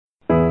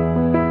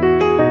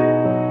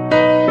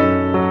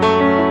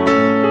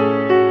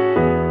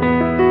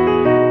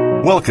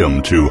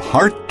Welcome to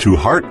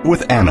Heart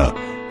with Anna,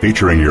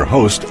 featuring your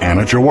host,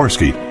 Anna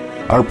Jaworski.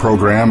 Our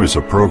program is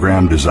a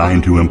program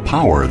designed to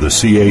empower the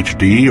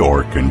CHD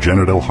or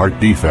congenital heart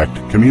defect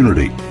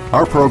community.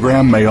 Our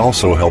program may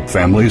also help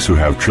families who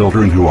have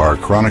children who are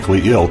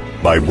chronically ill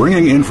by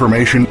bringing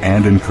information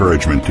and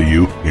encouragement to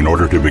you in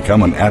order to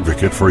become an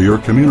advocate for your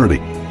community.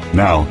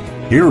 Now,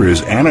 here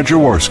is Anna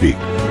Jaworski.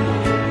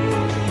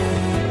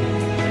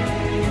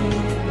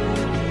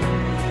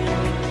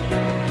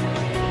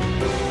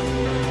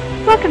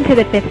 Welcome to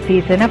the 5th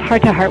season of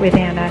Heart to Heart with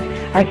Anna.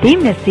 Our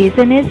theme this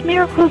season is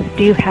Miracles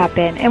Do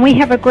Happen, and we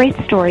have a great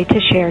story to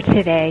share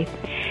today.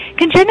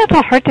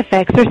 Congenital heart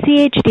defects, or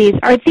CHDs,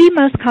 are the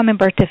most common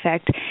birth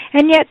defect,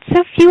 and yet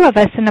so few of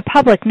us in the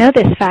public know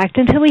this fact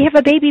until we have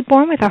a baby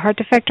born with a heart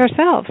defect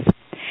ourselves.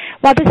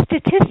 While the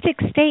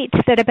statistics state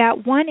that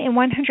about 1 in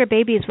 100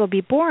 babies will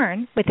be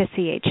born with a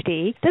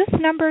CHD,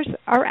 those numbers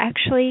are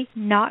actually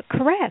not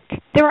correct.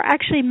 There are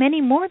actually many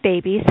more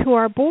babies who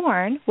are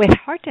born with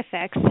heart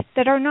defects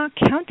that are not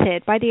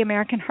counted by the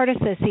American Heart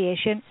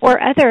Association or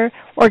other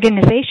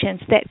organizations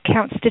that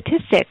count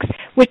statistics,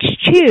 which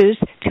choose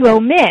to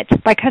omit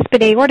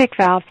bicuspid aortic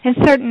valve and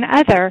certain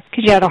other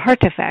congenital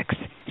heart defects.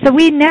 So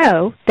we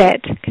know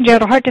that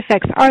congenital heart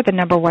defects are the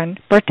number one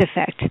birth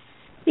defect.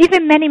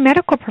 Even many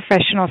medical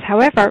professionals,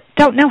 however,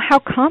 don't know how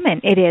common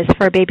it is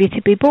for a baby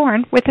to be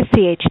born with a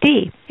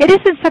CHD. It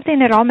isn't something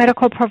that all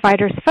medical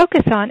providers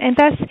focus on, and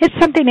thus it's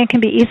something that can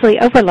be easily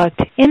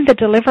overlooked in the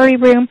delivery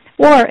room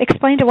or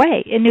explained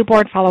away in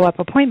newborn follow-up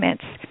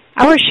appointments.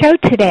 Our show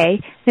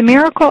today, The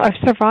Miracle of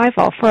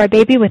Survival for a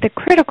Baby with a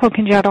Critical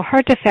Congenital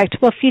Heart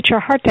Defect, will feature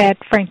heart dad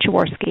Frank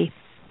Jaworski.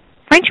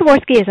 Frank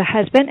Jaworski is a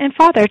husband and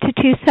father to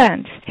 2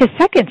 sons. His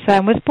second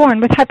son was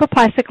born with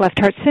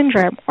hypoplastic-left-heart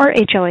syndrome, or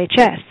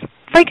HLHS.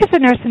 Frank is a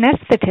nurse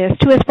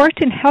anesthetist who has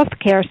worked in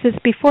healthcare since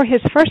before his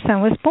first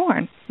son was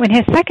born. When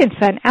his second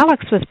son,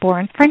 Alex, was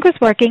born, Frank was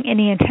working in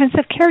the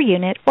intensive care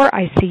unit, or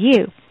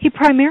ICU. He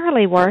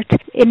primarily worked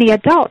in the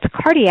adult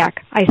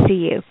cardiac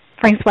ICU.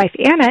 Frank's wife,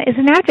 Anna, is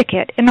an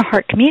advocate in the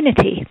heart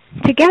community.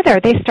 Together,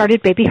 they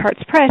started Baby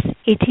Hearts Press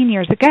 18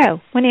 years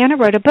ago, when Anna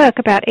wrote a book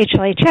about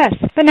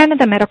HLHS, but none of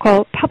the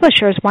medical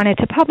publishers wanted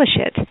to publish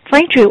it.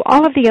 Frank drew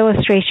all of the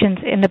illustrations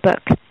in the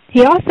book.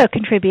 He also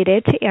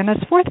contributed to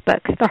Anna's 4th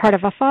book, The Heart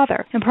of a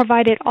Father, and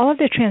provided all of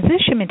the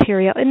transition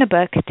material in the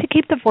book to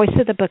keep the voice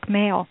of the book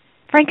male.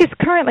 Frank is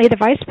currently the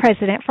Vice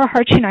President for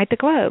Hearts Unite the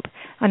Globe,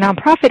 a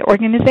nonprofit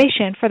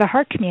organization for the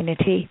heart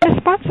community, and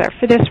a sponsor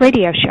for this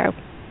radio show.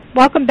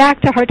 Welcome back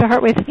to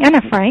Heart with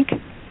Anna, Frank.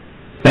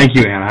 Thank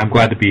you, Anna. I'm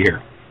glad to be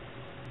here.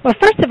 Well,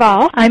 first of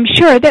all, I'm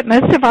sure that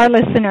most of our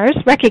listeners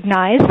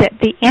recognize that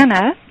the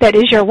Anna that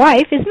is your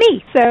wife is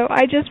me. So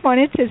I just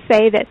wanted to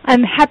say that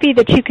I'm happy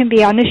that you can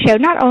be on the show,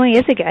 not only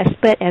as a guest,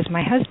 but as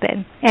my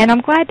husband. And I'm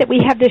glad that we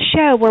have this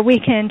show where we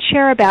can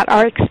share about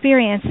our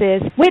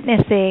experiences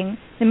witnessing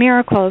the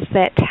miracles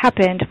that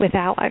happened with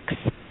Alex.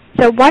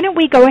 So why don't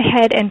we go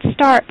ahead and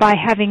start by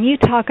having you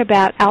talk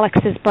about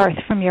Alex's birth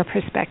from your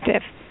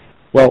perspective.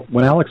 Well,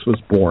 when Alex was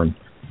born,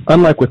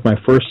 unlike with my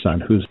first son,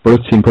 whose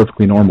birth seemed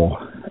perfectly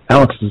normal,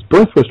 Alex's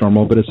birth was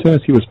normal, but as soon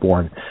as he was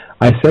born,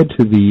 I said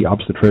to the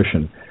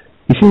obstetrician,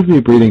 "He seems to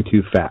be breathing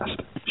too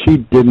fast." She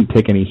didn't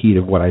take any heed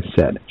of what I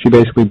said. She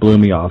basically blew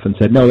me off and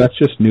said, "No, that's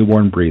just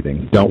newborn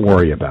breathing. Don't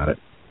worry about it."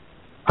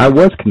 I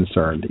was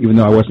concerned, even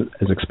though I wasn't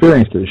as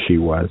experienced as she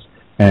was,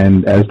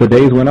 and as the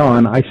days went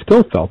on, I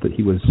still felt that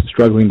he was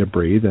struggling to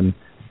breathe, and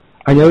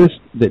I noticed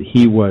that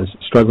he was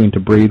struggling to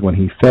breathe when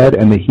he fed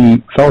and that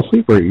he fell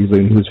asleep very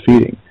easily when he was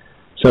feeding.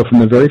 So from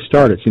the very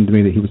start, it seemed to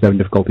me that he was having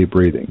difficulty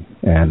breathing,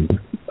 and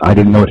I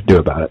didn't know what to do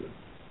about it.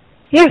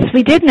 Yes,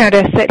 we did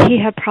notice that he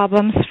had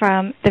problems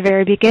from the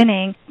very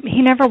beginning.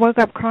 He never woke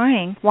up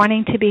crying,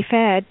 wanting to be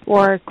fed,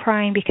 or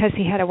crying because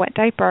he had a wet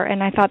diaper,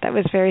 and I thought that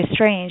was very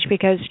strange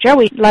because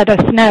Joey let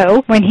us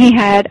know when he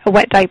had a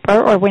wet diaper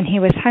or when he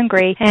was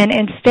hungry, and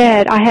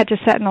instead I had to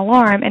set an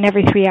alarm, and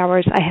every 3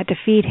 hours I had to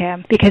feed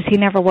him because he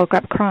never woke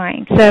up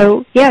crying.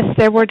 So, yes,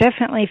 there were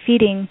definitely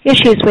feeding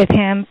issues with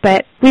him,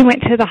 but we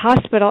went to the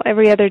hospital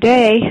every other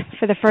day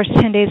for the first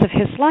 10 days of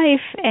his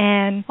life,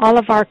 and all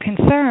of our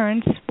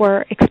concerns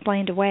were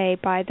explained away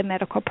by the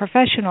medical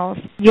professionals.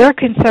 Your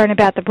concern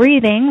about the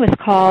breathing was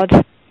called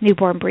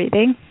newborn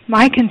breathing.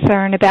 My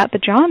concern about the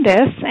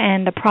jaundice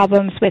and the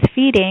problems with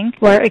feeding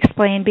were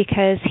explained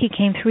because he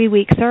came 3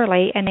 weeks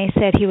early and they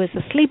said he was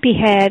a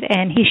sleepyhead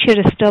and he should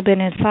have still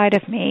been inside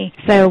of me.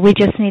 So we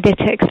just needed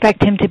to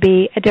expect him to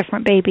be a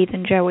different baby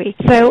than Joey.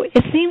 So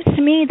it seems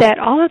to me that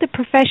all of the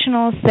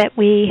professionals that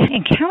we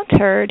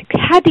encountered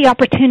had the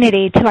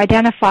opportunity to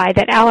identify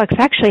that Alex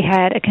actually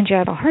had a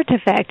congenital heart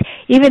defect,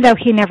 even though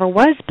he never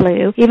was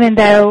blue, even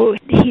though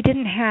he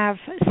didn't have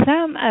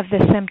some of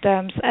the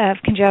symptoms of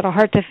congenital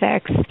heart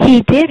defects.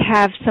 He did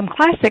have some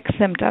classic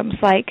symptoms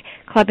like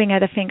clubbing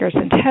of the fingers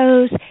and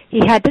toes.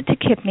 He had the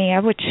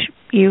tachypnea, which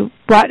you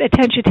brought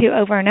attention to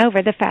over and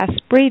over, the fast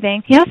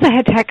breathing. He also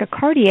had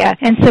tachycardia,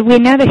 and so we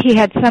know that he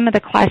had some of the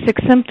classic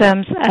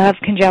symptoms of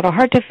congenital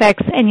heart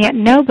defects, and yet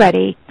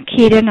nobody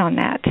keyed in on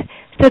that.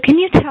 So can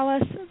you tell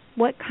us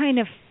what kind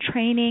of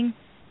training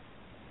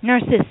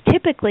nurses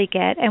typically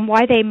get and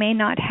why they may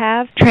not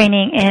have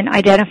training in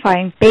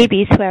identifying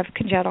babies who have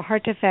congenital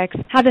heart defects,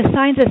 how the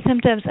signs and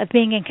symptoms of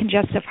being in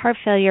congestive heart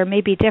failure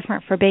may be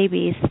different for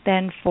babies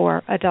than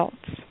for adults.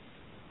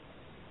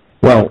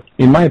 Well,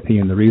 in my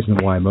opinion, the reason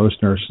why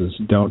most nurses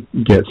don't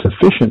get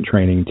sufficient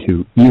training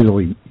to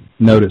easily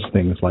notice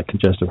things like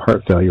congestive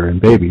heart failure in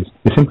babies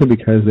is simply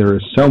because there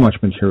is so much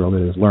material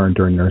that is learned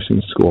during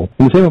nursing school.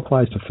 And the same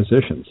applies to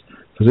physicians.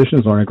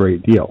 Physicians learn a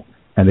great deal,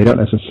 and they don't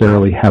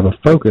necessarily have a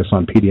focus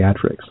on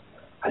pediatrics.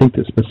 I think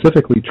that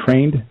specifically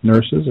trained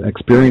nurses,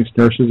 experienced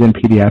nurses in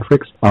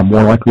pediatrics are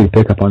more likely to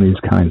pick up on these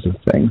kinds of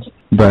things.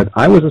 But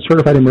I was a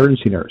certified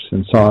emergency nurse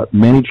and saw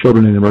many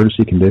children in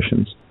emergency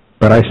conditions.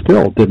 But I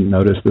still didn't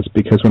notice this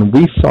because when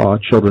we saw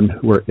children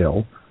who were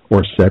ill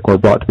or sick or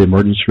brought to the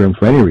emergency room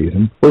for any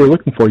reason, what we were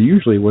looking for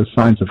usually was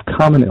signs of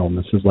common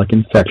illnesses like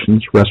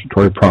infections,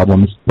 respiratory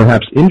problems,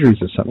 perhaps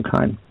injuries of some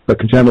kind. But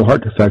congenital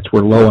heart defects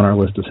were low on our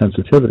list of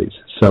sensitivities.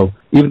 So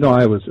even though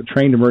I was a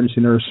trained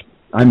emergency nurse,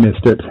 I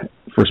missed it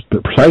for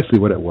precisely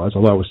what it was,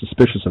 although I was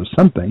suspicious of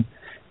something.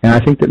 And I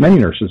think that many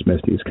nurses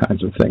miss these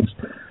kinds of things.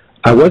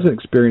 I was an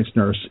experienced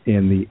nurse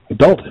in the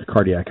adult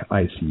cardiac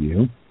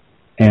ICU,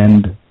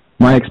 and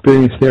my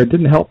experience there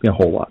didn't help me a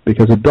whole lot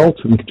because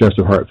adults with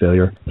congestive heart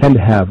failure tend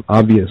to have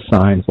obvious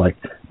signs like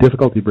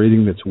difficulty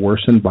breathing that's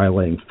worsened by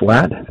laying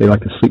flat. They like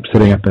to sleep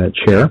sitting up in a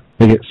chair.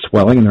 They get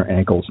swelling in their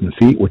ankles and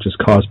feet, which is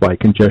caused by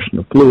congestion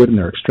of fluid in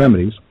their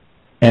extremities.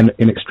 And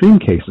in extreme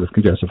cases of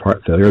congestive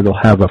heart failure, they'll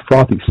have a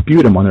frothy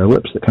sputum on their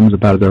lips that comes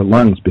up out of their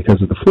lungs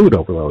because of the fluid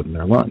overload in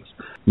their lungs.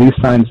 These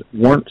signs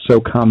weren't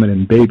so common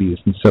in babies,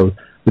 and so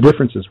the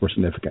differences were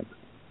significant.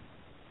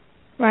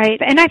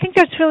 Right, and I think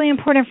that's really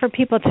important for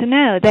people to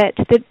know that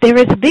there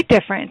is a big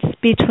difference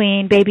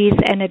between babies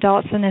and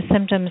adults and the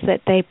symptoms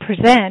that they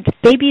present.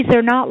 Babies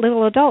are not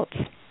little adults.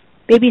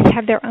 Babies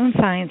have their own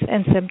signs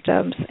and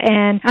symptoms,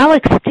 and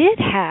Alex did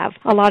have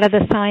a lot of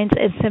the signs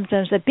and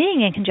symptoms of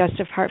being in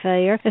congestive heart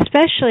failure,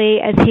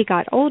 especially as he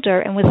got older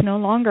and was no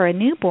longer a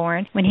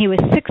newborn when he was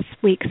 6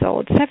 weeks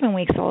old, 7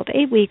 weeks old,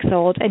 8 weeks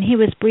old, and he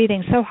was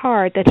breathing so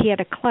hard that he had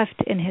a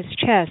cleft in his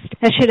chest.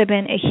 That should have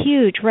been a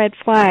huge red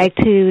flag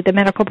to the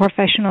medical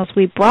professionals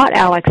we brought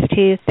Alex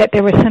to that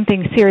there was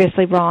something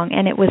seriously wrong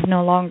and it was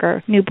no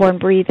longer newborn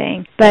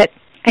breathing. But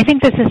I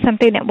think this is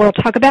something that we'll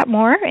talk about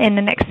more in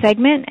the next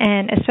segment,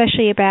 and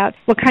especially about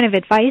what kind of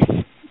advice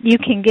you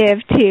can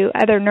give to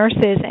other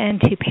nurses and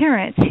to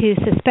parents who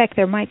suspect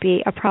there might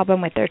be a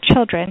problem with their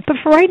children. But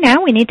for right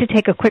now, we need to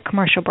take a quick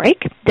commercial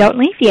break. Don't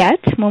leave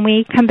yet. When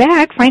we come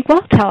back, Frank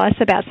will tell us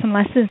about some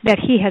lessons that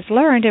he has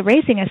learned in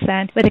raising a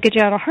son with a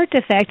congenital heart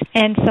defect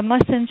and some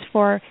lessons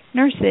for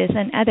nurses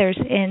and others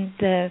in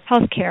the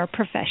healthcare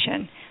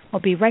profession. We'll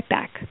be right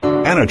back.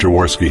 Anna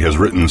Jaworski has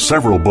written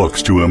several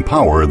books to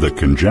empower the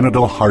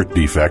congenital heart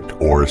defect,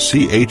 or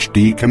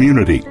CHD,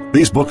 community.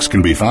 These books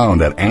can be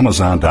found at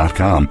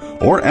Amazon.com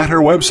or at her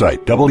website,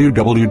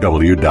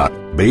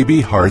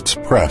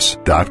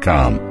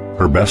 www.babyheartspress.com.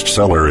 Her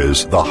bestseller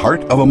is The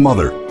Heart of a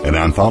Mother, an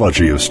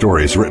anthology of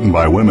stories written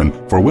by women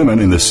for women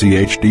in the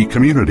CHD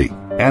community.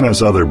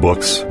 Anna's other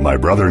books, My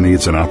Brother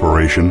Needs an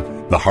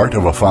Operation, The Heart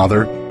of a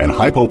Father, and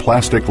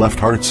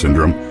Hypoplastic-Left-Heart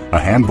Syndrome, a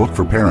handbook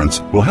for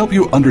parents, will help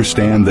you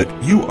understand that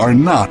you are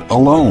not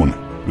alone.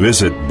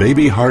 Visit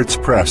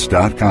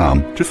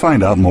babyheartspress.com to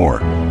find out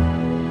more.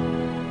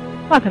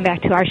 Welcome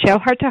back to our show,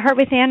 Heart to Heart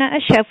with Anna,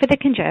 a show for the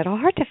congenital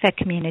heart defect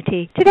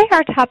community. Today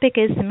our topic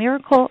is the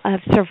miracle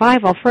of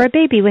survival for a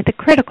baby with a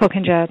critical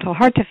congenital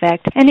heart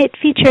defect, and it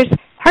features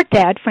Heart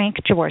Dad, Frank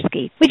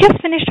Jaworski. We just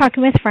finished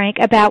talking with Frank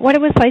about what it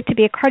was like to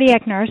be a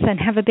cardiac nurse and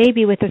have a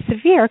baby with a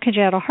severe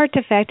congenital heart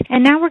defect,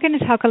 and now we're going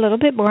to talk a little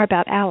bit more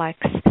about Alex.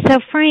 So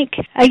Frank,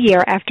 a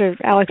year after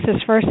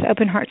Alex's first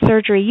open heart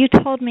surgery, you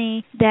told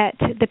me that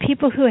the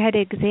people who had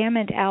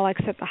examined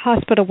Alex at the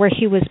hospital where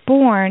he was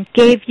born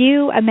gave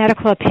you a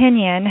medical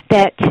opinion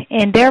that,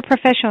 in their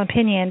professional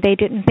opinion, they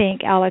didn't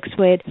think Alex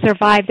would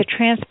survive the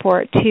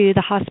transport to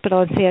the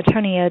hospital in San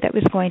Antonio that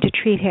was going to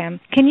treat him.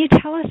 Can you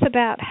tell us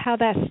about how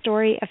that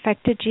story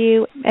affected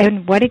you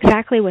and what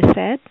exactly was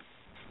said?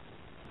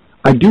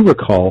 I do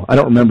recall, I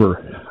don't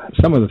remember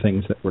some of the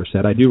things that were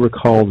said. I do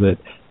recall that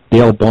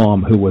Dale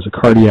Baum, who was a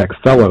cardiac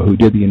fellow who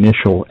did the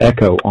initial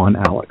echo on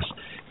Alex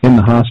in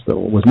the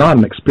hospital, was not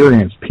an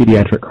experienced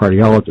pediatric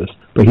cardiologist,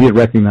 but he had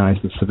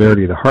recognized the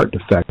severity of the heart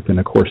defect and,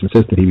 of course,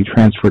 insisted he be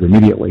transferred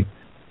immediately.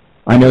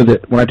 I know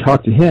that when I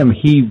talked to him,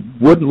 he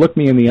wouldn't look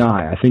me in the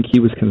eye. I think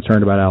he was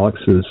concerned about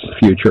Alex's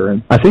future.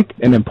 And I think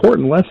an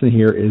important lesson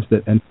here is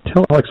that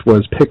until Alex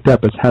was picked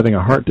up as having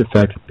a heart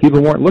defect,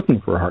 people weren't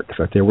looking for a heart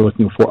defect. They were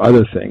looking for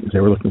other things. They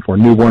were looking for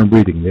newborn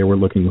breathing. They were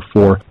looking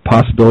for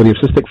possibility of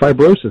cystic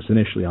fibrosis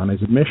initially on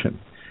his admission.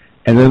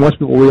 And then once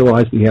people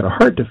realized he had a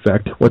heart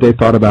defect, what they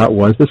thought about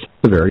was the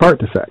severity of heart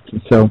defect.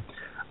 And so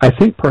I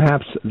think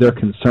perhaps their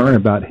concern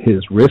about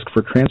his risk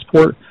for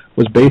transport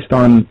was based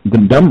on the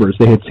numbers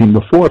they had seen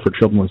before for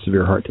children with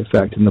severe heart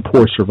defect and the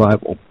poor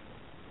survival.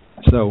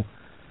 So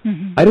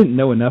I didn't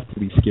know enough to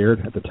be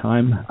scared at the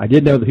time. I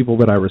did know the people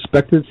that I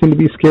respected seemed to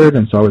be scared,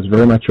 and so I was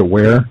very much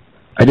aware.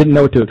 I didn't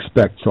know what to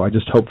expect, so I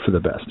just hoped for the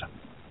best.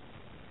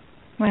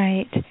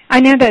 Right. I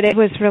know that it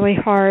was really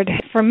hard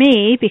for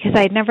me because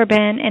I had never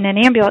been in an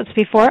ambulance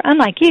before,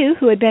 unlike you,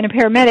 who had been a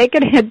paramedic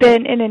and had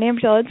been in an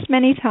ambulance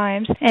many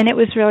times, and it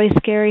was really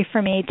scary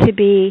for me to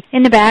be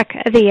in the back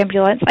of the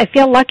ambulance. I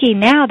feel lucky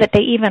now that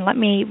they even let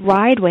me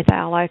ride with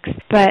Alex,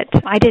 but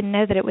I didn't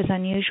know that it was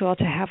unusual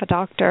to have a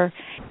doctor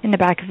in the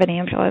back of an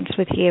ambulance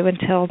with you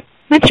until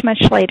much,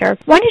 much later.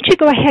 Why don't you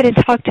go ahead and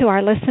talk to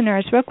our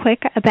listeners real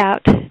quick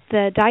about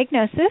the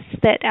diagnosis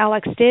that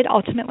Alex did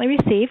ultimately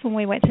receive when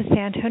we went to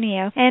San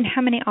Antonio and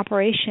how many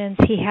operations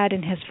he had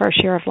in his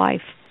first year of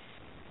life.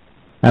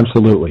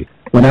 Absolutely.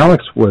 When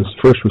Alex was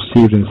first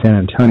received in San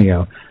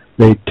Antonio,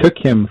 they took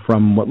him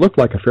from what looked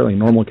like a fairly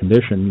normal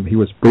condition. He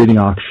was breathing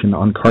oxygen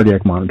on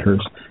cardiac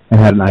monitors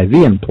and had an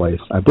IV in place.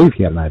 I believe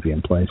he had an IV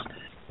in place.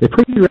 They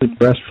pretty much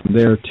progressed from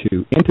there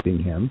to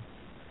intubating him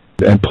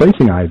and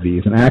placing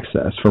IVs and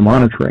access for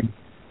monitoring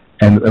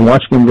and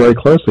watching him very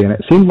closely. And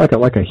it seemed like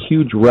a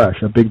huge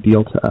rush, a big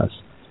deal to us.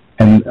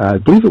 And I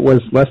believe it was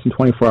less than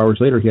 24 hours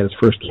later he had his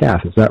first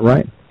cath. Is that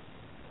right?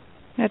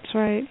 That's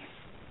right.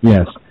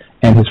 Yes.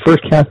 And his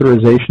first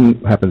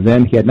catheterization happened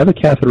then. He had another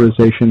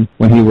catheterization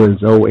when he was,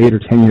 8 or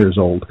 10 years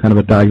old, kind of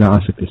a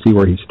diagnostic to see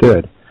where he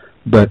stood.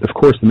 But, of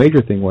course, the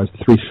major thing was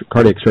the 3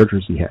 cardiac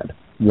surgeries he had,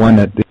 one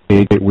at the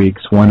age of 8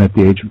 weeks, one at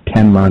the age of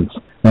 10 months,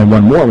 and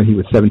one more when he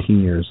was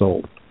 17 years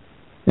old.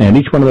 And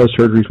each one of those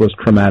surgeries was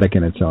traumatic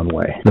in its own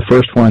way. The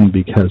first one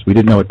because we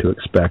didn't know what to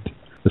expect.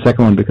 The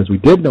second one because we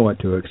did know what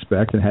to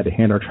expect and had to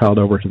hand our child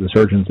over to the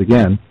surgeons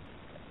again.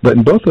 But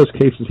in both those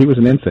cases, he was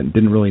an infant,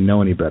 didn't really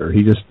know any better.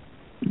 He just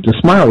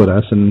smiled at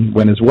us and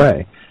went his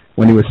way.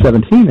 When he was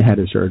 17 and had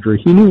his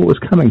surgery, he knew what was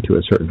coming to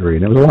a certain degree,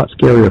 and it was a lot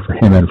scarier for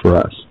him and for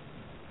us.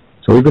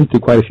 So we've been through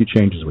quite a few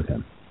changes with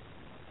him.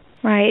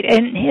 Right,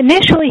 and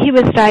initially he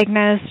was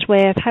diagnosed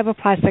with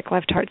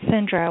hypoplastic-left-heart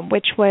syndrome,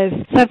 which was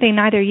something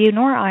neither you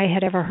nor I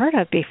had ever heard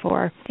of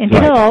before,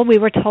 until we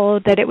were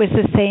told that it was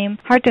the same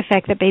heart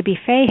defect that baby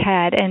Faye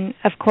had. And,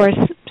 of course,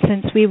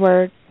 since we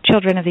were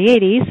children of the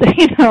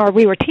 80s, or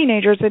we were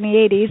teenagers in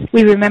the 80s,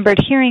 we remembered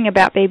hearing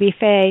about baby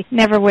Faye,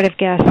 never would have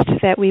guessed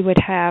that we would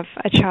have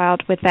a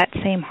child with that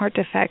same heart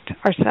defect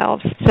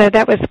ourselves. So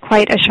that was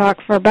quite a shock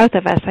for both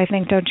of us, I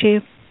think, don't you?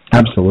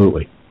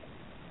 Absolutely.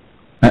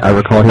 I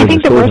recall hearing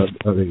the story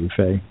of baby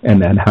Faye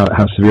and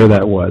how severe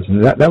that was,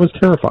 and that was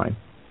terrifying.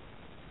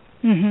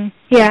 Mm-hmm.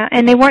 Yeah,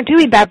 and they weren't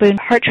doing baboon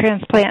heart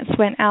transplants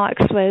when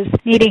Alex was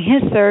needing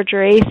his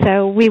surgery,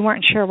 so we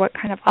weren't sure what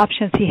kind of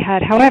options he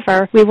had.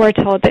 However, we were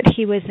told that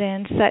he was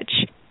in such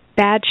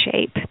bad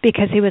shape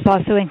because he was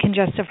also in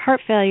congestive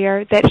heart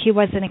failure that he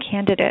wasn't a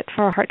candidate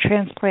for a heart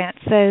transplant.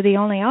 So the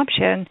only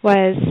option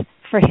was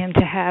for him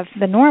to have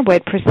the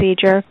Norwood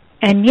procedure.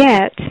 And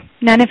yet,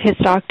 none of his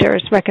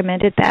doctors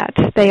recommended that.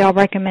 They all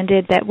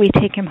recommended that we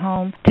take him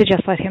home to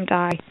just let him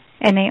die.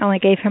 And they only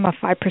gave him a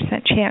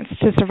 5% chance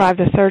to survive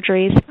the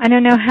surgeries. I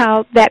don't know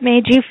how that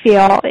made you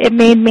feel. It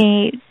made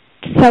me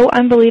so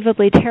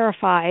unbelievably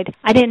terrified.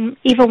 I didn't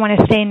even want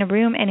to stay in the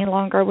room any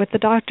longer with the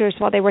doctors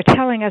while they were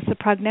telling us the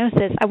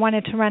prognosis. I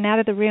wanted to run out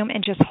of the room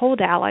and just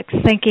hold Alex,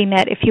 thinking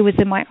that if he was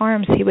in my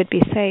arms, he would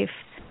be safe.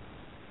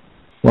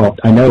 Well,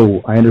 I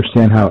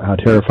understand how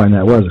terrifying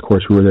that was. Of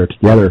course, we were there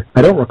together.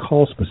 I don't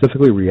recall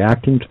specifically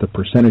reacting to the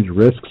percentage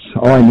risks.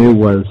 All I knew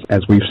was,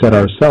 as we've said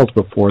ourselves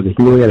before, that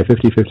he really had a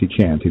 50-50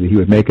 chance. Either he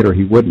would make it or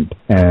he wouldn't.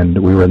 And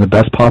we were in the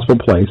best possible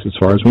place as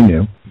far as we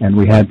knew. And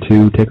we had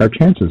to take our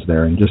chances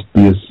there and just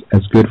be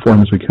as good for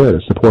him as we could,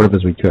 as supportive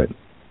as we could.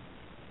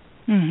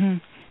 Mm-hmm.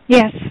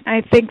 Yes,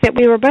 I think that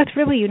we were both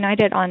really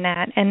united on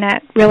that, and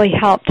that really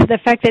helped. The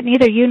fact that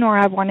neither you nor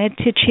I wanted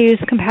to choose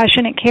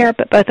compassionate care,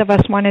 but both of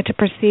us wanted to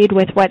proceed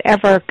with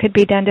whatever could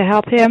be done to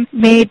help him,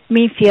 made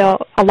me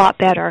feel a lot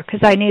better,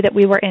 because I knew that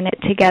we were in it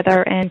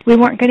together, and we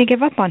weren't going to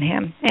give up on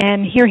him.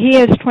 And here he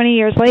is 20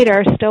 years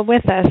later, still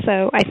with us,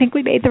 so I think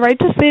we made the right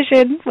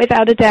decision,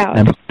 without a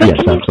doubt.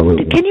 Yes,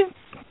 absolutely. Can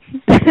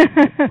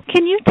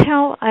you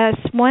tell us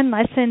one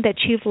lesson that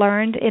you've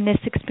learned in this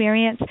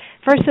experience,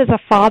 first as a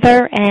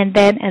father and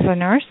then as a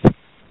nurse?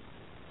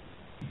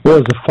 Well,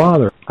 as a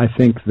father, I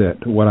think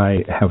that what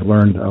I have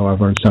learned, I've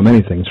learned so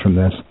many things from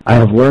this. I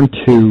have learned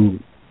to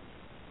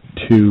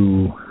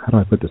how do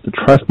I put this, to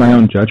trust my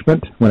own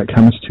judgment when it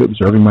comes to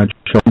observing my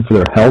children for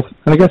their health.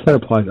 And I guess that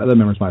applies to other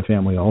members of my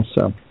family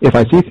also. If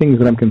I see things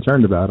that I'm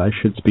concerned about, I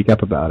should speak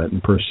up about it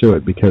and pursue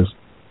it, because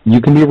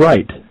you can be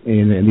right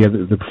and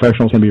the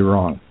professionals can be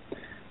wrong.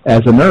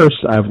 As a nurse,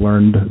 I've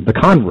learned the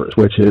converse,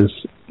 which is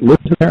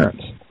listen to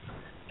parents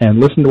and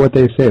listen to what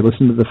they say.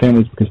 Listen to the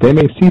families, because they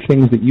may see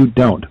things that you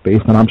don't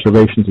based on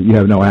observations that you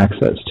have no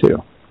access to.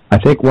 I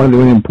think one of the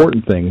really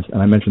important things, and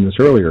I mentioned this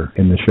earlier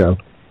in the show,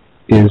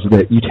 is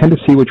that you tend to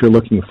see what you're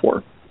looking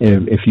for.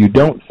 And if you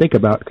don't think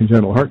about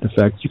congenital heart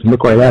defects, you can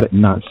look right at it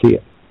and not see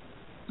it.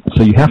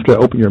 So you have to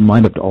open your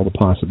mind up to all the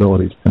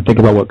possibilities and think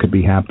about what could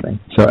be happening.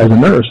 So as a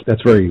nurse,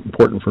 that's very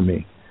important for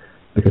me,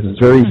 because it's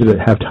very easy to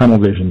have tunnel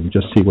vision and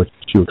just see what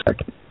you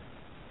expect.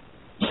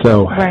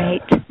 So,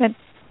 right.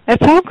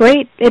 That's all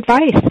great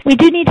advice. We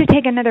do need to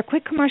take another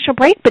quick commercial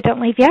break, but don't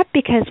leave yet,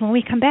 because when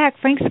we come back,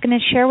 Frank's going to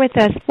share with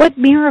us what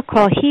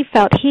miracle he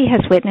felt he has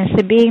witnessed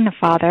in being the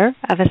father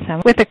of a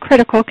son with a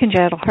critical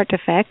congenital heart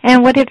defect,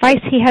 and what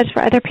advice he has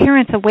for other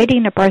parents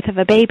awaiting the birth of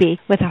a baby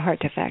with a heart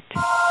defect.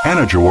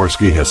 Anna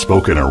Jaworski has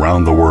spoken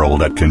around the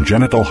world at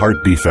congenital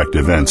heart defect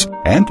events,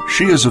 and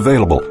she is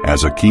available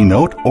as a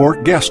keynote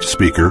or guest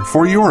speaker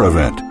for your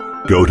event.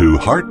 Go to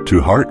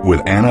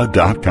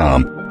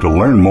hearttoheartwithanna.com to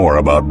learn more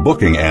about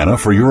booking Anna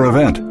for your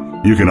event.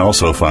 You can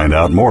also find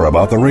out more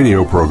about the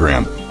radio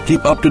program,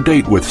 keep up to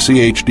date with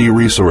CHD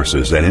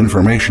resources and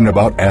information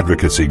about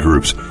advocacy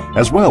groups,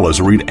 as well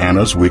as read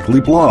Anna's weekly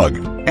blog.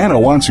 Anna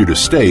wants you to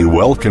stay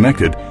well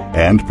connected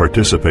and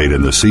participate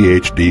in the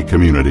CHD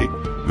community.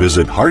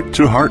 Visit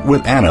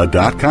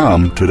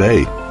hearttoheartwithanna.com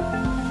today.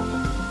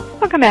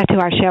 Welcome back to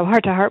our show,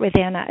 Heart to Heart with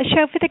Anna, a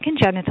show for the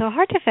congenital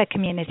heart defect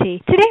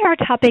community. Today our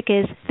topic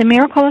is the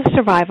miracle of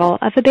survival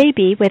of a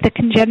baby with a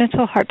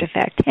congenital heart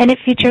defect, and it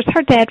features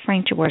her dad,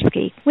 Frank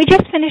Jaworski. We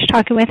just finished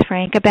talking with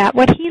Frank about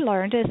what he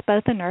learned as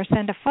both a nurse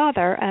and a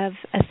father of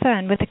a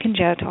son with a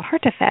congenital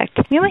heart defect.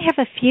 We only have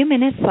a few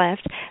minutes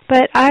left,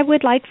 but I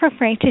would like for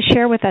Frank to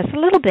share with us a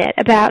little bit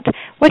about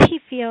what he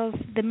feels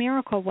the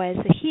miracle was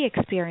that he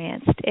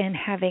experienced in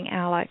having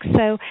Alex.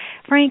 So,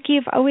 Frank,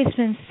 you've always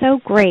been so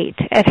great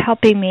at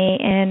helping me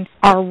in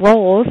our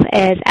roles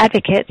as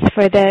advocates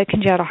for the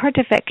congenital heart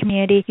defect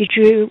community. You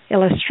drew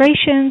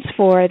illustrations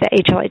for the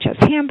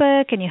HLHS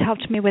handbook, and you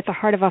helped me with the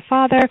heart of a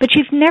father, but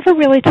you've never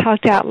really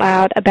talked out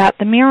loud about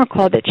the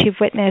miracle that you've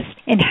witnessed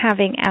in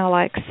having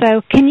Alex.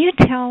 So can you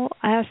tell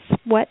us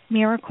what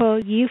miracle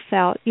you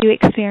felt you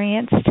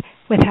experienced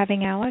with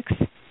having Alex?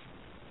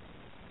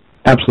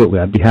 Absolutely.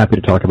 I'd be happy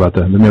to talk about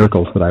the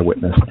miracles that I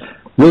witnessed.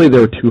 Really, they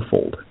were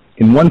twofold.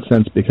 In one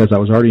sense, because I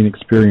was already an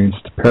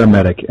experienced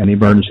paramedic and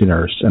emergency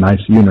nurse and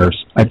ICU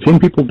nurse, I'd seen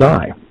people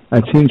die.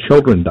 I'd seen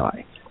children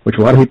die, which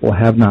a lot of people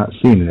have not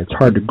seen, and it's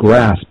hard to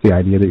grasp the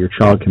idea that your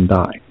child can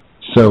die.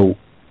 So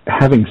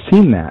having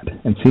seen that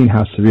and seeing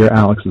how severe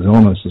Alex's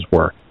illnesses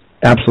were,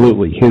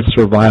 absolutely, his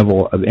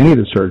survival of any of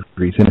the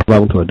surgeries and his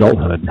level to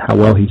adulthood and how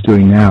well he's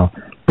doing now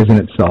is in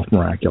itself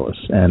miraculous.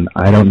 And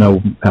I don't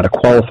know how to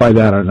qualify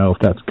that. I don't know if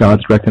that's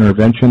God's direct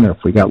intervention or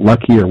if we got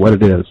lucky or what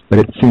it is, but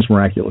it seems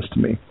miraculous to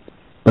me.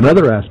 But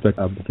another aspect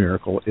of the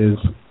miracle is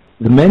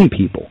the many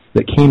people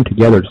that came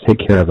together to take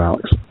care of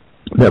Alex,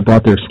 that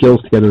brought their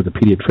skills together, the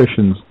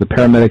pediatricians, the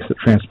paramedics that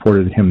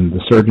transported him, the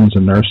surgeons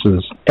and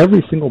nurses,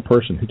 every single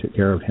person who took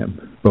care of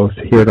him, both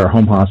here at our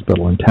home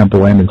hospital in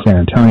Temple and in San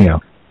Antonio.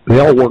 They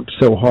all worked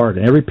so hard,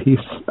 and every piece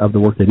of the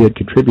work they did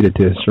contributed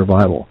to his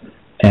survival.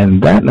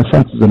 And that, in a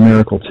sense, is a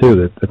miracle,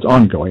 too, that's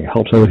ongoing. It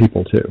helps other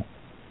people, too.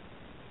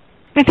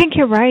 I think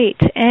you're right.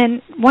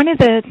 And one of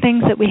the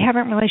things that we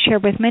haven't really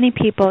shared with many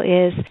people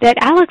is that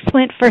Alex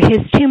went for his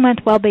 2-month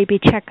well baby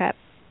checkup.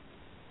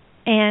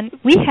 And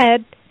we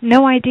had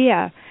no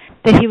idea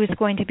that he was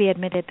going to be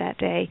admitted that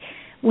day.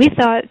 We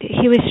thought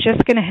he was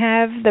just going to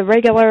have the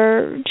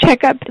regular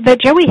checkup that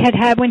Joey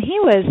had when he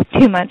was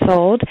 2 months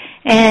old.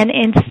 And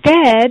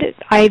instead,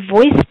 I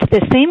voiced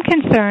the same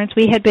concerns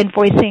we had been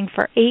voicing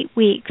for 8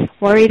 weeks,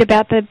 worried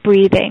about the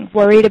breathing,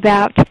 worried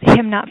about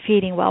him not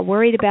feeding well,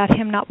 worried about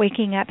him not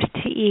waking up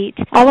to eat.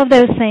 All of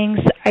those things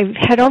I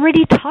had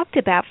already talked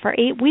about for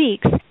 8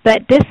 weeks,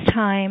 but this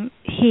time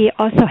he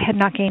also had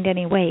not gained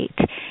any weight.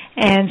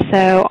 And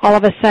so all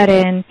of a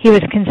sudden, he was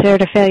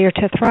considered a failure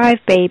to thrive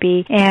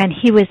baby, and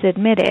he was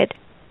admitted.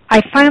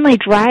 I finally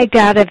dragged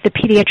out of the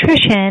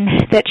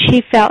pediatrician that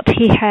she felt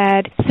he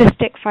had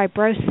cystic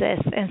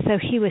fibrosis, and so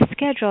he was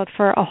scheduled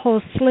for a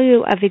whole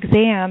slew of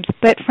exams.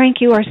 But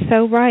Frank, you are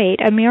so right.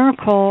 A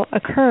miracle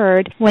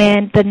occurred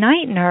when the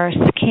night nurse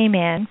came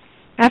in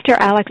after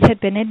Alex had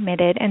been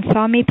admitted and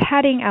saw me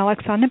patting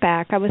Alex on the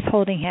back. I was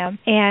holding him,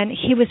 and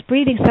he was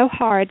breathing so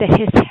hard that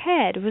his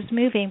head was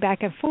moving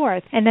back and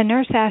forth. And the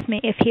nurse asked me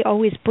if he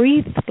always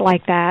breathed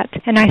like that,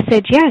 and I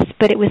said yes,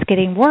 but it was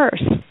getting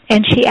worse.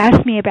 And she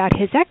asked me about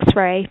his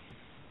x-ray,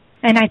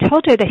 and I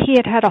told her that he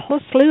had had a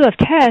whole slew of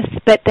tests,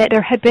 but that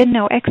there had been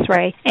no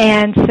x-ray.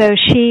 And so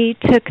she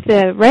took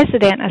the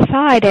resident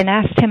aside and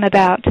asked him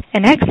about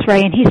an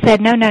x-ray, and he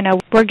said, no,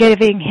 we're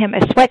giving him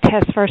a sweat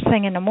test first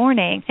thing in the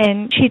morning.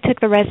 And she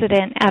took the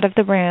resident out of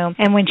the room,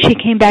 and when she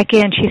came back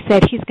in, she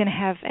said, he's going to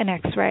have an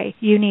x-ray.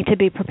 You need to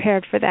be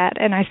prepared for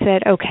that. And I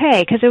said,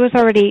 okay, because it was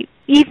already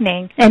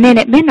evening. And then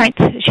at midnight,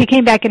 she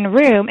came back in the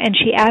room, and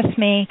she asked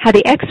me how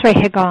the x-ray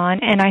had gone,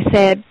 and I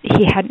said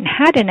he hadn't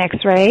had an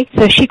x-ray.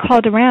 So she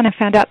called around and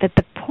found out that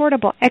the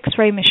portable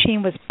x-ray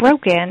machine was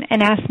broken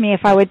and asked me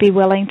if I would be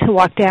willing to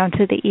walk down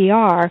to the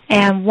ER.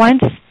 And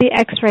once the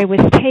x-ray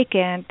was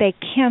taken, they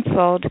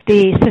canceled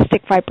the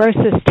cystic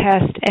fibrosis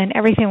test, and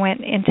everything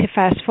went into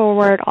fast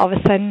forward. All of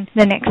a sudden,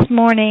 the next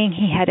morning,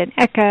 he had an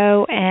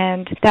echo,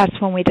 and that's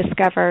when we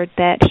discovered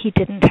that he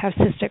didn't have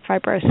cystic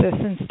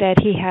fibrosis. Instead,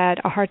 he had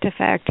a heart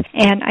defect.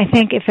 And I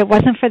think if it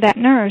wasn't for that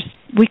nurse,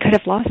 we could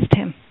have lost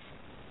him.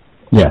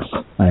 Yes,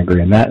 I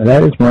agree. And that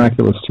is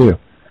miraculous, too.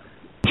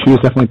 She was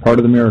definitely part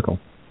of the miracle.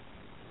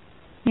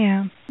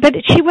 Yeah. But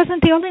she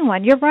wasn't the only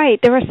one. You're right.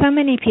 There were so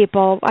many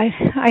people.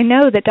 I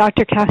know that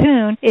Dr.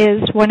 Calhoun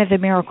is one of the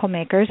miracle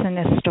makers in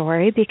this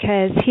story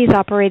because he's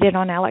operated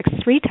on Alex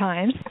 3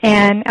 times,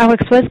 and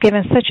Alex was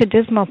given such a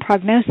dismal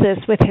prognosis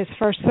with his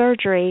first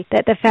surgery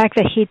that the fact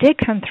that he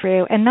did come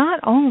through, and not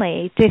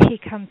only did he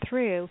come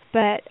through,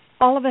 but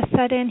all of a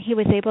sudden he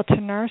was able to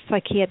nurse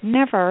like he had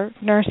never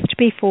nursed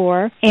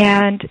before,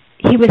 and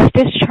he was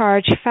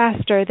discharged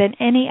faster than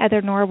any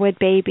other Norwood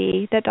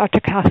baby that Dr.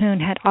 Calhoun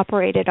had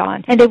operated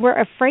on. And they were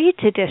afraid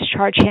to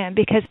discharge him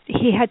because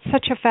he had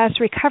such a fast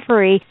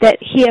recovery that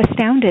he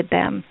astounded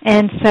them.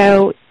 And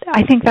so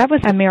I think that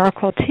was a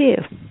miracle, too.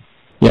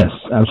 Yes,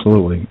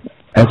 absolutely.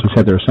 As we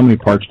said, there are so many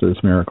parts to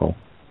this miracle.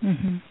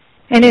 Mm-hmm.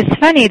 And it's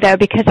funny, though,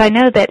 because I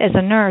know that as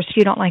a nurse,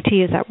 you don't like to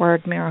use that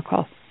word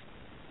miracle.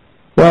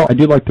 Well, I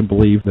do like to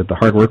believe that the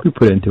hard work we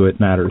put into it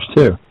matters,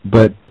 too.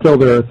 But still,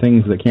 there are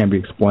things that can't be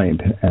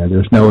explained.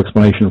 There's no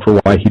explanation for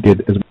why he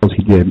did as well as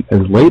he did,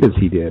 as late as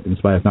he did, in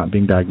spite of not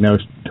being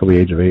diagnosed until the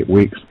age of 8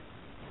 weeks.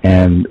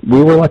 And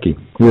we were lucky.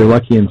 We were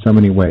lucky in so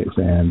many ways.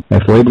 And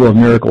if the label of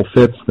miracle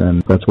fits,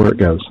 then that's where it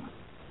goes.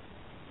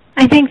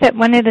 I think that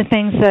one of the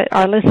things that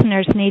our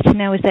listeners need to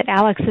know is that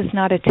Alex is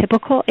not a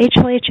typical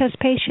HLHS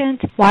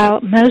patient. While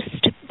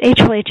most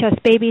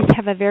HLHS babies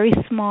have a very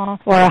small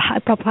or a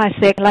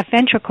hypoplastic left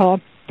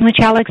ventricle, which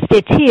Alex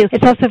did too,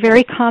 it's also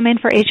very common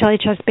for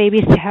HLHS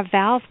babies to have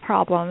valve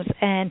problems,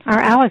 and our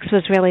Alex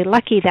was really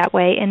lucky that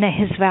way in that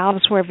his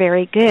valves were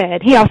very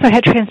good. He also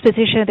had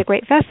transposition of the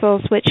great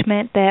vessels, which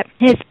meant that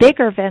his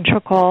bigger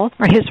ventricle,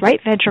 or his right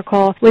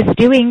ventricle, was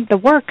doing the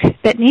work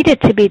that needed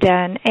to be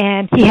done,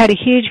 and he had a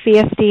huge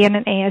VSD and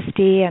an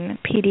ASD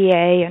and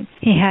PDA, and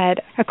he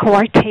had a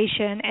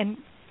coarctation, and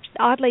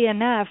oddly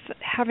enough,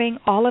 having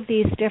all of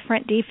these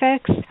different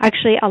defects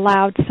actually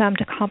allowed some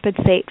to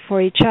compensate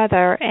for each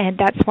other, and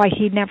that's why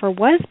he never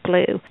was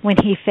blue when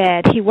he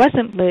fed. He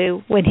wasn't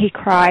blue when he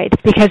cried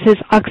because his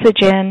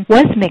oxygen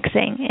was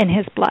mixing in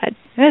his blood.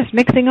 It was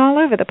mixing all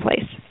over the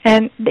place.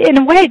 And in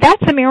a way,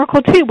 that's a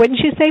miracle too, wouldn't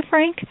you say,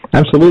 Frank?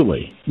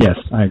 Absolutely. Yes,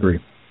 I agree.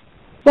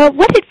 Well,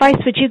 what advice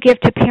would you give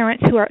to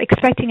parents who are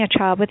expecting a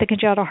child with a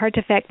congenital heart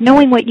defect,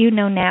 knowing what you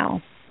know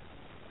now?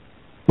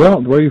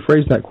 Well, the way you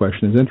phrase that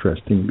question is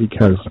interesting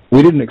because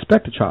we didn't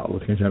expect a child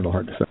with congenital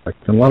heart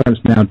defects, and a lot of times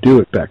now do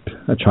expect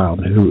a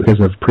child who has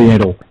a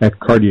prenatal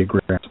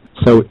echocardiogram.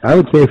 So I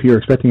would say if you're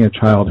expecting a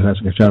child who has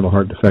a congenital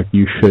heart defect,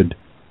 you should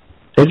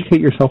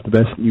educate yourself the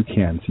best that you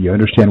can so you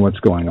understand what's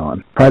going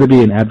on. Try to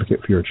be an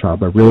advocate for your child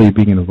by really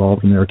being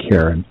involved in their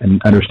care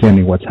and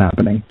understanding what's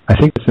happening. I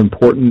think it's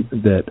important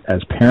that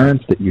as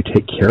parents that you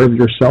take care of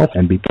yourself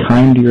and be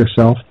kind to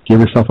yourself, give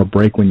yourself a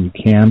break when you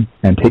can,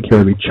 and take care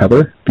of each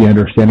other, be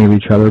understanding of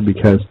each other,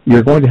 because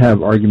you're going to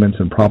have arguments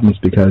and problems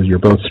because you're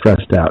both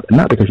stressed out, and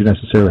not because you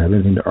necessarily have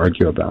anything to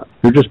argue about.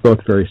 You're just both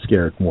very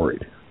scared and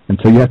worried. And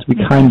so you have to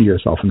be kind to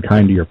yourself and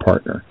kind to your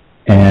partner,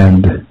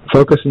 and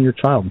focus on your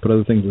child and put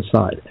other things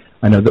aside.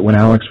 I know that when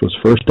Alex was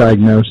first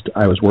diagnosed,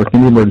 I was working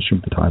in the emergency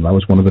room at the time. I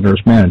was one of the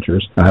nurse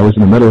managers. I was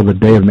in the middle of a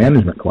day of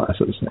management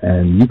classes,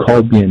 and you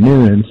called me at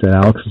noon and said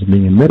Alex is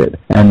being admitted.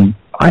 And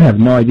I have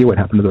no idea what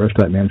happened to the rest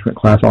of that management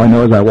class. All I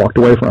know is I walked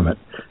away from it.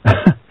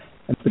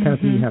 That's the kind of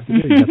thing you have to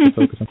do. You have to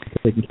focus on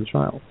taking care of the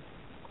child.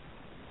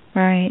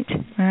 Right.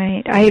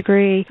 I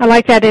agree. I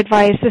like that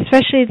advice,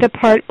 especially the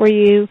part where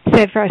you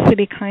said for us to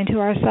be kind to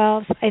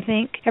ourselves. I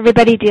think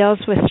everybody deals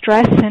with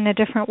stress in a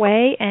different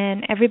way,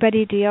 and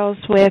everybody deals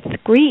with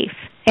grief.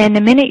 And the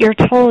minute you're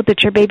told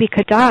that your baby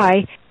could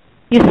die,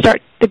 you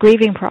start the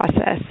grieving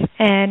process,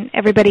 and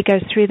everybody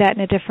goes through that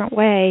in a different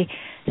way.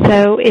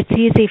 So it's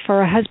easy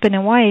for a husband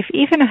and wife,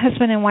 even a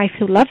husband and wife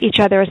who love each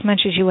other as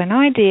much as you and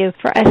I do,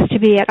 for us to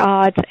be at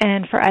odds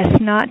and for us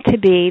not to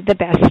be the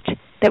best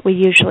that we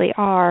usually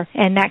are,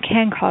 and that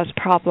can cause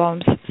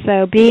problems.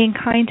 So being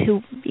kind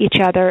to each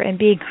other and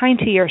being kind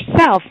to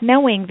yourself,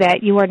 knowing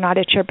that you are not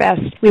at your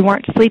best. We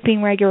weren't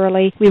sleeping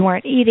regularly. We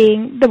weren't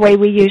eating the way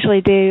we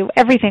usually do.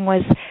 Everything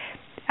was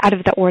out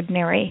of the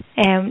ordinary,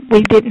 and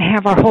we didn't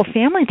have our whole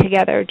family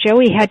together.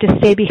 Joey had to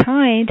stay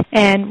behind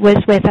and was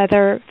with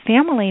other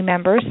family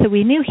members, so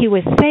we knew he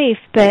was safe,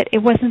 but it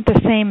wasn't the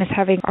same as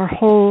having our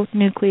whole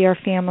nuclear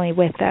family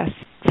with us.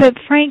 So,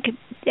 Frank,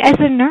 as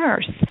a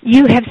nurse,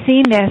 you have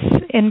seen this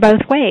in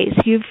both ways.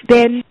 You've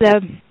been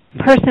the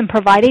person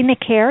providing the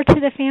care to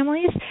the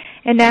families,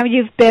 and now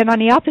you've been on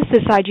the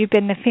opposite side. You've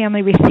been the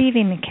family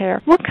receiving the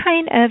care. What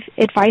kind of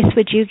advice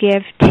would you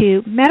give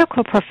to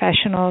medical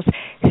professionals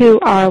who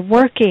are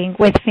working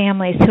with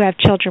families who have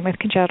children with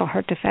congenital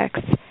heart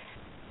defects?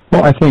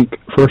 Well, I think,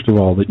 first of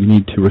all, that you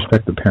need to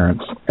respect the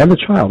parents and the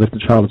child, if the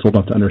child is old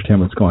enough to understand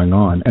what's going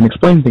on, and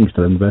explain things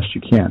to them the best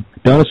you can.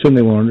 Don't assume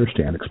they won't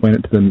understand. Explain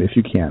it to them if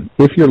you can.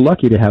 If you're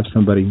lucky to have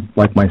somebody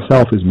like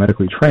myself who's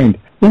medically trained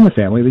in the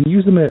family, then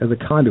use them as a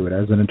conduit,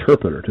 as an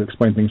interpreter, to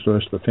explain things to the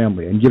rest of the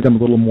family and give them a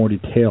little more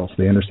detail so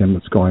they understand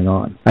what's going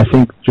on. I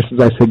think, just as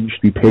I said, you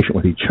should be patient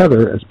with each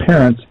other as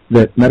parents,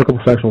 that medical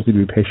professionals need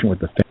to be patient with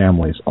the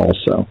families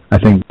also. I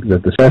think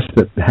that the stress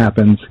that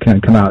happens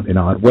can come out in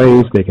odd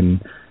ways. They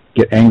can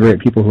get angry at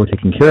people who are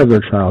taking care of their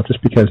child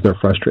just because they're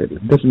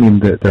frustrated. It doesn't mean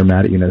that they're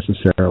mad at you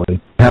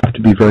necessarily. You have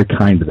to be very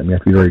kind to them. You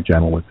have to be very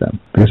gentle with them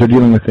because they're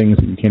dealing with things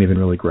that you can't even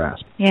really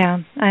grasp. Yeah,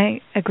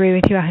 I agree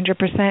with you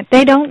 100%.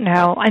 They don't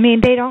know. I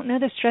mean, they don't know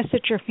the stress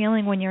that you're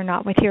feeling when you're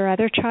not with your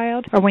other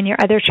child, or when your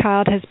other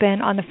child has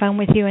been on the phone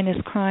with you and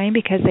is crying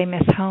because they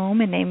miss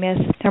home and they miss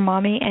their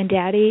mommy and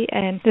daddy,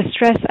 and the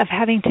stress of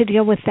having to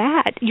deal with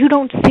that. You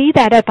don't see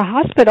that at the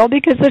hospital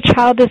because the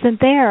child isn't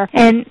there.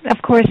 And,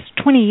 of course,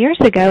 20 years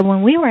ago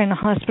when we were in the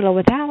hospital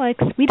with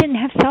Alex, we didn't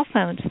have cell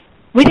phones.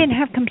 We didn't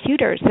have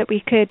computers that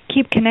we could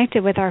keep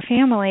connected with our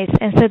families,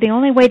 and so the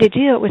only way to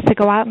do it was to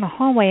go out in the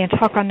hallway and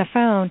talk on the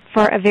phone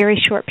for a very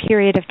short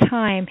period of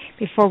time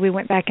before we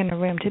went back in the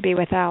room to be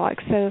with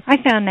Alex. So I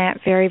found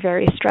that very,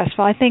 very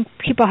stressful. I think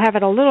people have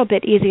it a little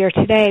bit easier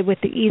today with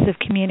the ease of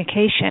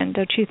communication,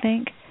 don't you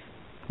think?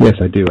 Yes,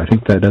 I do. I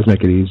think that does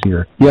make it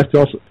easier. You have to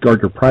also guard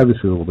your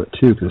privacy a little bit,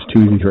 too, because it's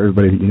too easy for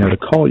everybody that you know to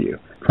call you,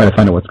 try to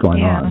find out what's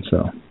going on.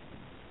 So.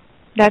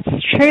 That's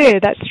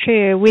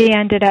true. We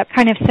ended up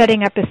kind of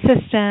setting up a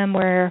system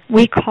where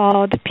we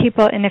called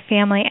people in the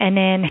family and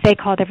then they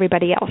called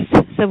everybody else.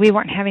 So we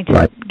weren't having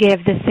to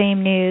give the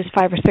same news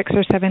 5 or 6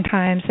 or 7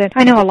 times. And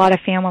I know a lot of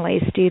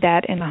families do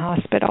that in the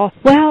hospital.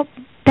 Well,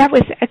 that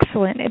was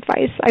excellent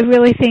advice. I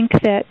really think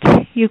that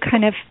you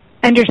kind of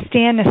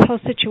understand this whole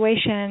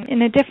situation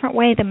in a different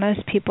way than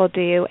most people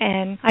do.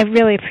 And I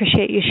really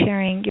appreciate you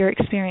sharing your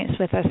experience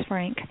with us,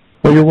 Frank.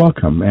 Well, you're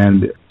welcome.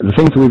 And the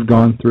things that we've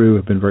gone through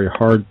have been very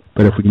hard,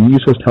 but if we can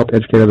use those to help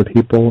educate other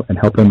people and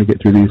help them to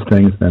get through these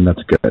things, then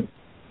that's good.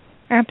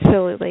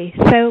 Absolutely.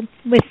 So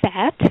with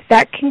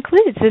that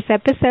concludes this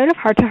episode of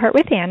Heart to Heart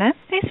with Anna.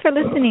 Thanks for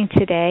listening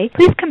today.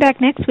 Please come back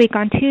next week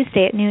on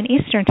Tuesday at noon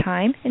Eastern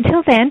Time.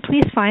 Until then,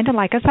 please find and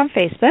like us on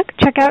Facebook.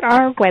 Check out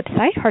our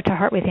website,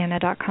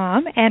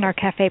 hearttoheartwithanna.com, and our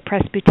Cafe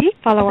Press Boutique.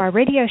 Follow our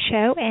radio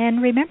show,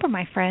 and remember,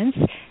 my friends,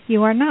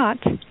 you are not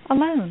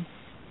alone.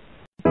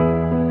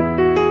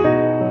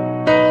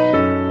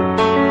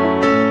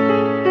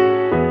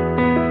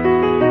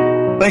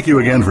 Thank you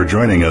again for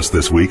joining us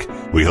this week.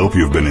 We hope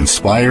you've been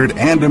inspired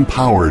and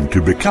empowered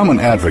to become an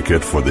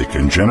advocate for the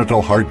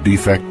congenital heart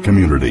defect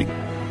community.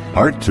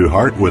 Heart to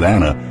Heart with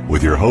Anna,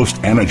 with your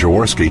host Anna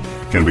Jaworski,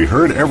 can be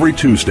heard every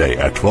Tuesday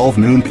at 12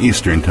 noon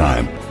Eastern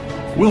Time.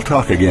 We'll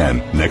talk again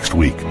next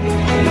week.